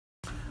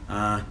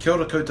Kia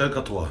ora koutou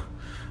katoa.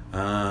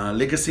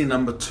 Legacy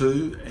number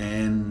 2,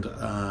 and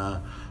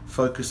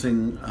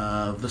focusing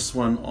this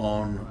one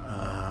on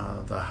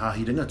the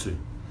Hāhi Ringatū.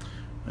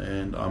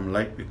 And I'm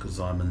late because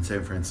I'm in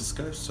San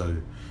Francisco, so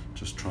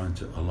just trying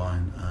to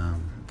align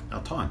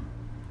our time.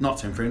 Not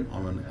San Fran,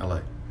 I'm in LA.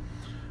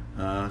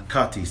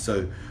 Kāti,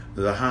 so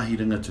the Hāhi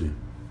Ringatū.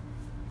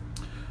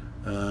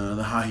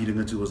 The Hāhi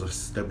Ringatū was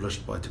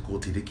established by Te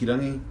Kooti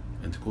Rikirangi,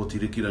 and Te Kooti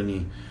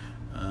Rikirangi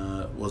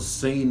was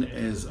seen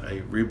as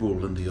a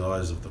rebel in the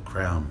eyes of the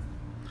Crown.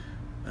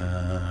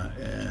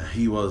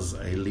 He was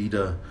a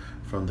leader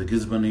from the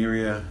Gisborne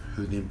area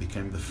who then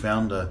became the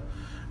founder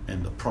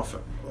and the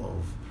prophet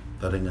of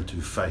the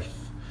Ringatū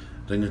faith.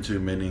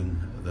 Ringatū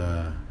meaning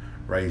the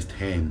raised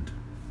hand.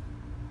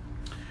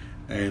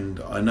 And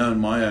I know in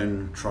my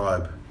own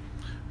tribe,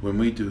 when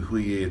we do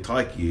huie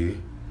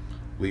taikie,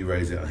 we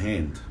raise our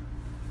hand.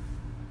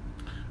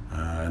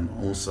 And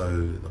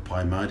also the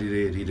pai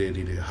marire, rire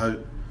rire hau,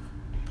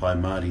 pai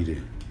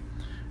marire.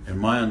 And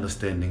my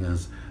understanding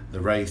is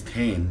the raised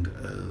hand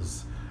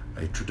is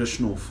a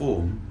traditional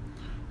form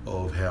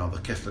of how the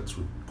Catholics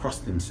would cross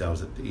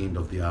themselves at the end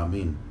of the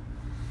Amen.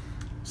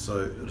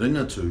 So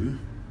Ringatū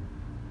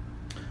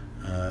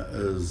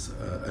is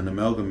an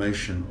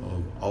amalgamation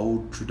of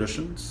old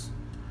traditions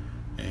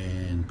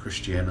and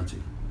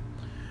Christianity.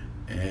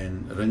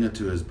 And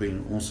Ringatū has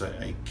been also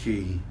a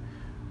key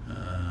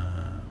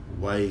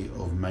way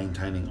of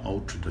maintaining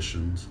old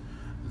traditions,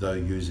 though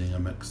using a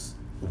mix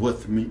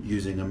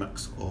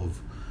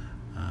of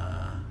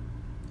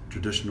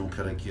traditional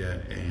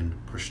karakia and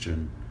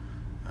Christian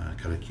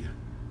karakia.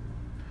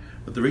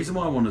 But the reason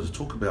why I wanted to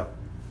talk about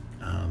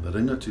the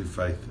Ringatū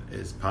faith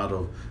as part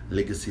of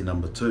legacy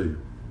number 2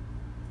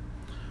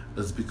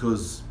 is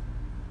because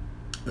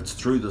it's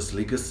through this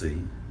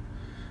legacy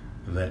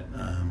that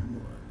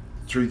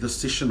through this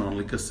session on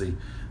legacy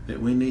that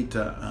we need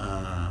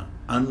to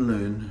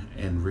unlearn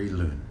and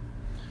relearn.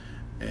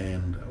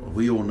 And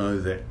we all know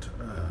that,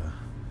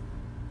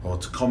 or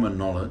it's common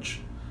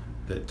knowledge,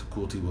 that Te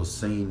Kooti was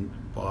seen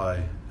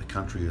by the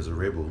country as a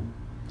rebel.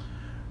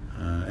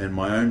 And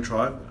my own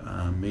tribe,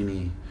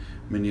 many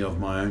of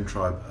my own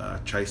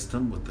tribe chased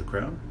him with the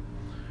crown.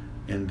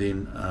 And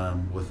then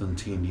within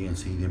 10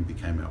 years he then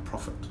became our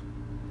prophet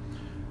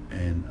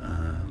and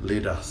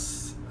led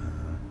us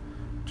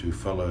to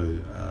follow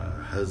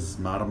his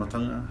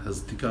maramatanga,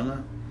 his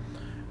tikanga,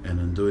 and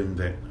in doing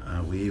that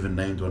we even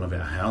named one of our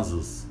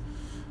houses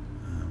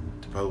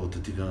Te Pau o Te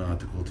Tikanga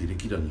Te Kooti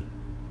Rikirangi.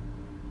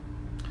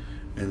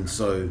 And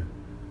so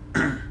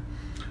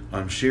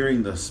I'm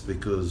sharing this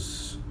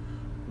because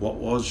what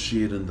was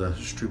shared in the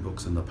history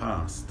books in the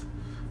past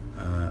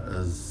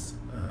is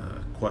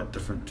quite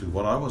different to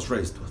what I was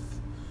raised with,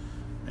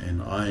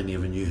 and I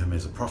never knew him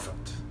as a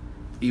prophet,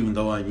 even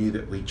though I knew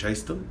that we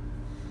chased him.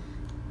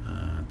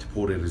 Te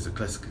Kōrero is a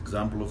classic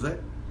example of that.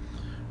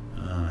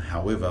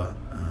 However,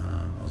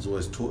 I was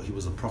always taught he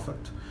was a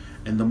prophet,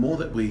 and the more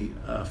that we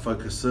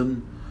focus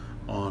in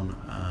on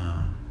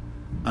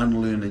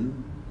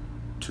unlearning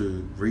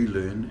to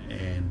relearn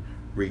and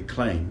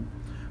reclaim,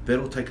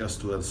 that'll take us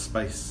to a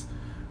space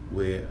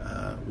where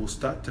we'll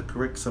start to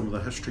correct some of the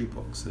history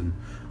books. And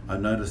I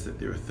noticed that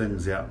there are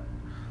things out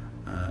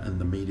in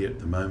the media at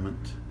the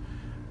moment,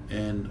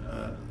 and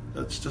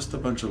it's just a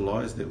bunch of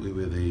lies that we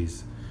were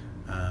these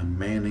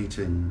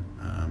man-eating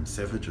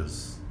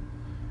savages.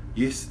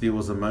 Yes, there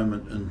was a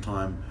moment in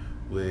time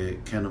where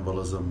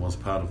cannibalism was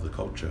part of the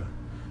culture,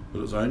 but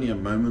it was only a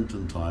moment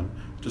in time,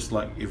 just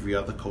like every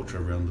other culture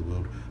around the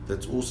world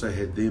that's also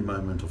had their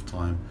moment of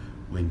time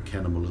when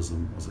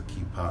cannibalism was a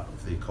key part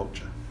of their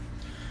culture.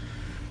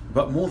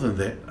 But more than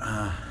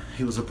that,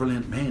 he was a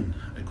brilliant man,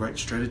 a great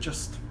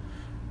strategist,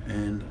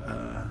 and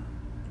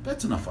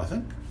that's enough, I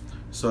think.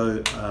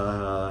 So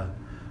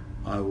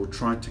I will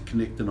try to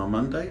connect in on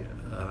Monday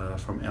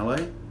from LA.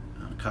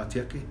 Ka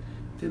te ake,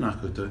 tēnā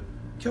koutou,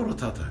 kia ora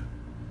tātou.